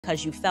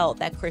because you felt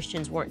that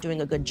Christians weren't doing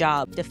a good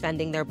job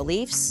defending their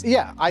beliefs?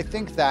 Yeah, I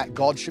think that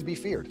God should be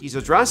feared. He's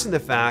addressing the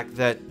fact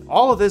that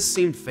all of this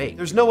seemed fake.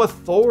 There's no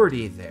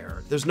authority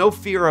there. There's no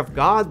fear of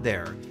God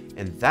there.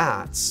 And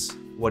that's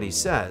what he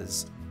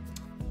says.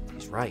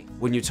 He's right.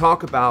 When you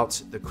talk about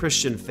the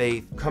Christian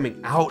faith coming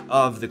out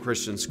of the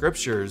Christian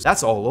scriptures,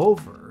 that's all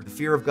over. The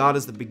fear of God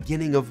is the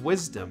beginning of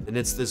wisdom, and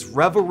it's this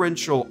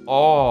reverential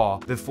awe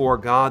before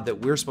God that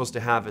we're supposed to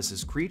have as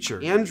his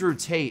creature. Andrew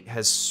Tate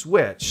has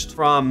switched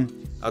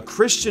from a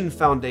Christian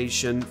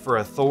foundation for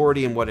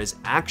authority and what is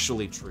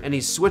actually true, and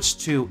he switched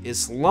to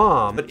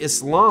Islam. But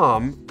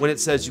Islam, when it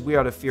says we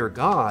ought to fear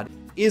God,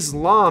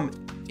 Islam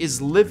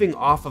is living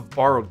off of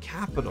borrowed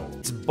capital.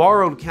 It's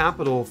borrowed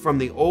capital from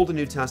the Old and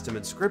New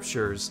Testament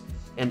scriptures,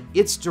 and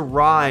it's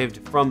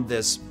derived from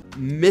this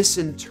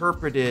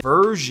misinterpreted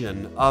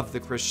version of the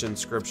Christian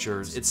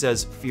scriptures. It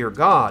says fear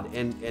God,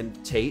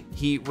 and Tate,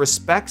 he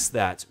respects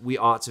that we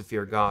ought to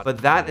fear God, but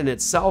that in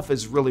itself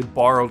is really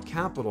borrowed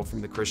capital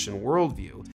from the Christian worldview.